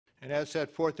And as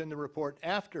set forth in the report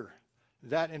after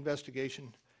that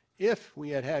investigation, if we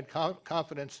had had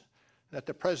confidence that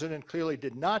the president clearly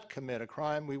did not commit a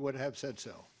crime, we would have said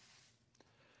so.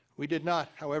 We did not,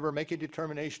 however, make a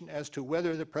determination as to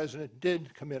whether the president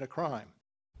did commit a crime.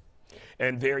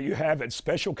 And there you have it.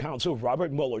 Special Counsel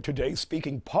Robert Mueller today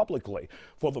speaking publicly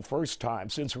for the first time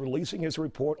since releasing his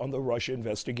report on the Russia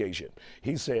investigation.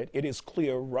 He said it is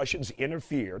clear Russians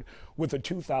interfered with the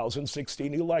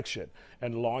 2016 election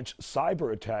and launched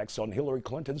cyber attacks on Hillary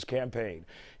Clinton's campaign.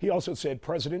 He also said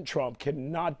President Trump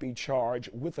cannot be charged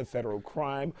with a federal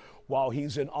crime while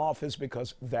he's in office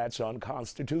because that's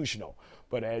unconstitutional.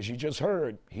 But as you just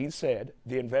heard, he said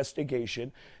the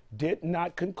investigation did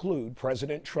not conclude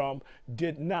President Trump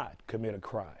did not commit a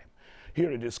crime. Here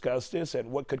to discuss this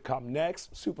and what could come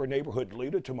next, Super Neighborhood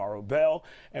Leader Tamara Bell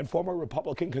and former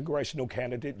Republican congressional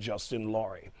candidate Justin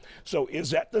Lurie. So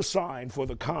is that the sign for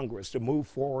the Congress to move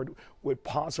forward with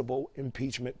possible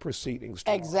impeachment proceedings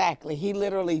tomorrow? Exactly. He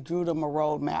literally drew them a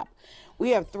roadmap.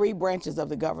 We have three branches of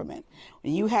the government.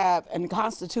 You have, and the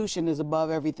Constitution is above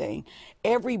everything.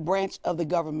 Every branch of the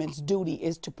government's duty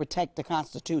is to protect the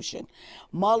Constitution.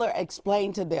 Mueller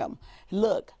explained to them,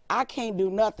 look, I can't do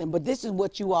nothing, but this is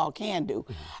what you all can do.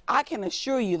 I can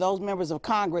assure you those members of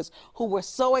Congress who were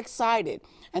so excited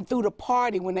and threw the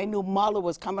party when they knew Mueller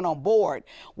was coming on board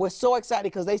were so excited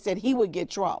because they said he would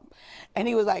get Trump. And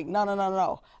he was like, no, no, no,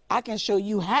 no. I can show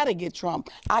you how to get Trump.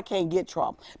 I can't get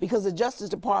Trump because the Justice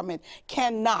Department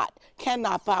cannot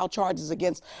file charges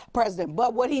against the president.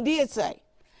 But what he did say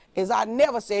is I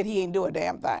never said he ain't do a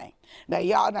damn thing. Now,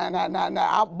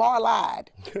 y'all, Barr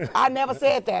lied. I never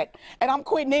said that. And I'm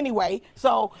quitting anyway,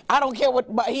 so I don't care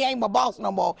what, but he ain't my boss no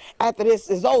more after this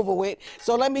is over with.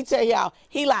 So let me tell y'all,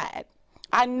 he lied.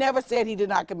 I never said he did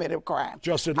not commit a crime.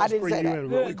 Justin, let's bring you in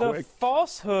really quick. The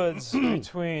falsehoods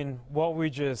between what we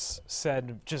just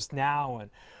said just now and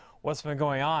what's been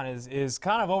going on is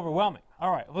kind of overwhelming.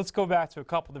 All right, let's go back to a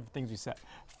couple different things we said.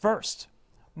 First,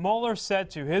 Mueller said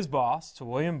to his boss, to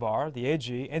William Barr, the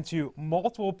AG, and to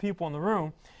multiple people in the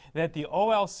room that the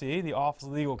OLC, the Office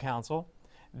of Legal Counsel,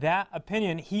 that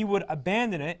opinion, he would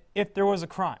abandon it if there was a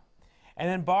crime. And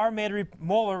then Barr made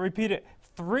Mueller repeat it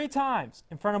 3 times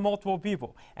in front of multiple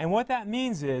people. And what that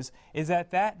means is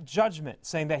that judgment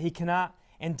saying that he cannot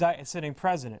indict a sitting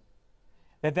president,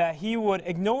 that he would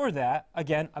ignore that,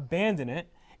 again, abandon it,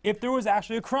 if there was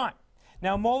actually a crime.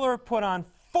 Now, Mueller put on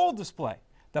full display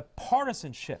the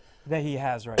partisanship that he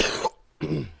has right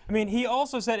now. I mean, he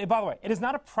also said, by the way, it is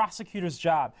not a prosecutor's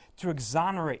job to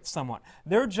exonerate someone.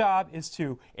 Their job is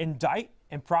to indict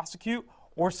and prosecute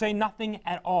or say nothing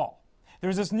at all.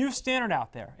 There's this new standard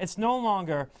out there. It's no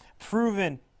longer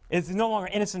proven, it's no longer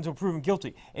innocent until proven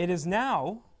guilty. It is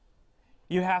now,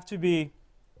 you have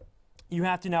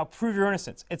to now prove your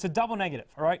innocence. It's a double negative,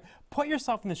 all right? Put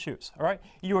yourself in the shoes, all right?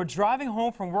 You are driving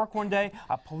home from work one day,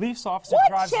 a police officer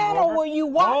drives you over. What channel were you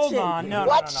watching? Hold on, no,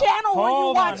 what channel were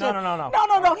you watching?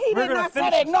 No, he did not say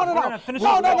that. No.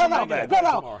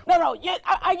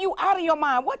 Are you out of your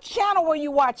mind? What channel were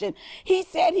you watching? He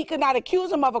said he could not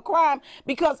accuse him of a crime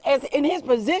because as in his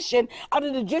position under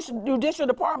the Judicial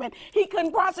Department, he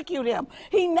couldn't prosecute him.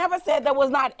 He never said there was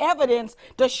not evidence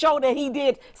to show that he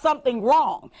did something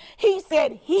wrong. He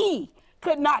said he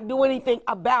could not do anything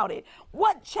about it.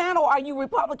 What channel are you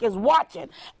Republicans watching?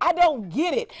 I don't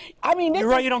get it. I mean, you're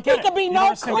right, you don't get it. Could be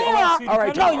no clearer. All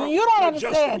right, no, you don't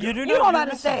understand. You don't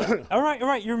understand. All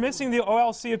right, you're missing the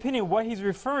OLC opinion, what he's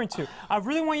referring to. I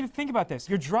really want you to think about this.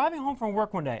 You're driving home from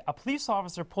work one day. A police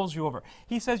officer pulls you over.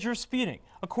 He says you're speeding.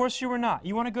 Of course you were not.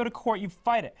 You want to go to court. You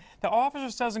fight it. The officer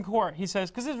says in court, he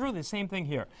says, because it's really the same thing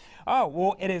here. Oh,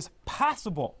 well, it is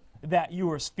possible that you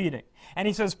were speeding. And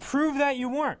he says, prove that you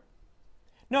weren't.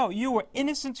 No, you were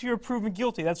innocent till you're proven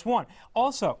guilty. That's one.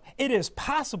 Also, it is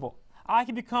possible I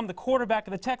could become the quarterback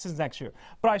of the Texans next year,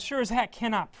 but I sure as heck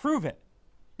cannot prove it.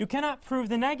 You cannot prove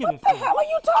the negative. What the hell are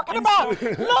you talking about? So,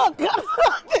 look,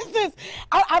 this is,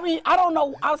 I mean, I don't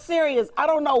know, I'm serious. I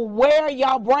don't know where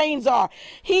y'all brains are.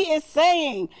 He is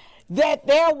saying that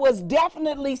there was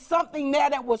definitely something there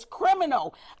that was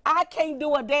criminal. I can't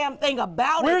do a damn thing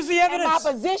about it. Where's the evidence? In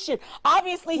my position.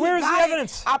 Obviously, where's the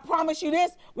evidence? I promise you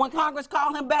this, when Congress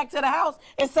called him back to the House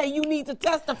and say you need to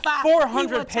testify,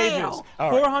 400 pages.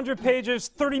 400 pages,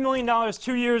 $30 million,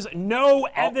 2 years, no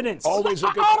evidence. Always a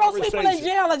good all those people in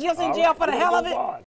jail are just in jail for the hell of it.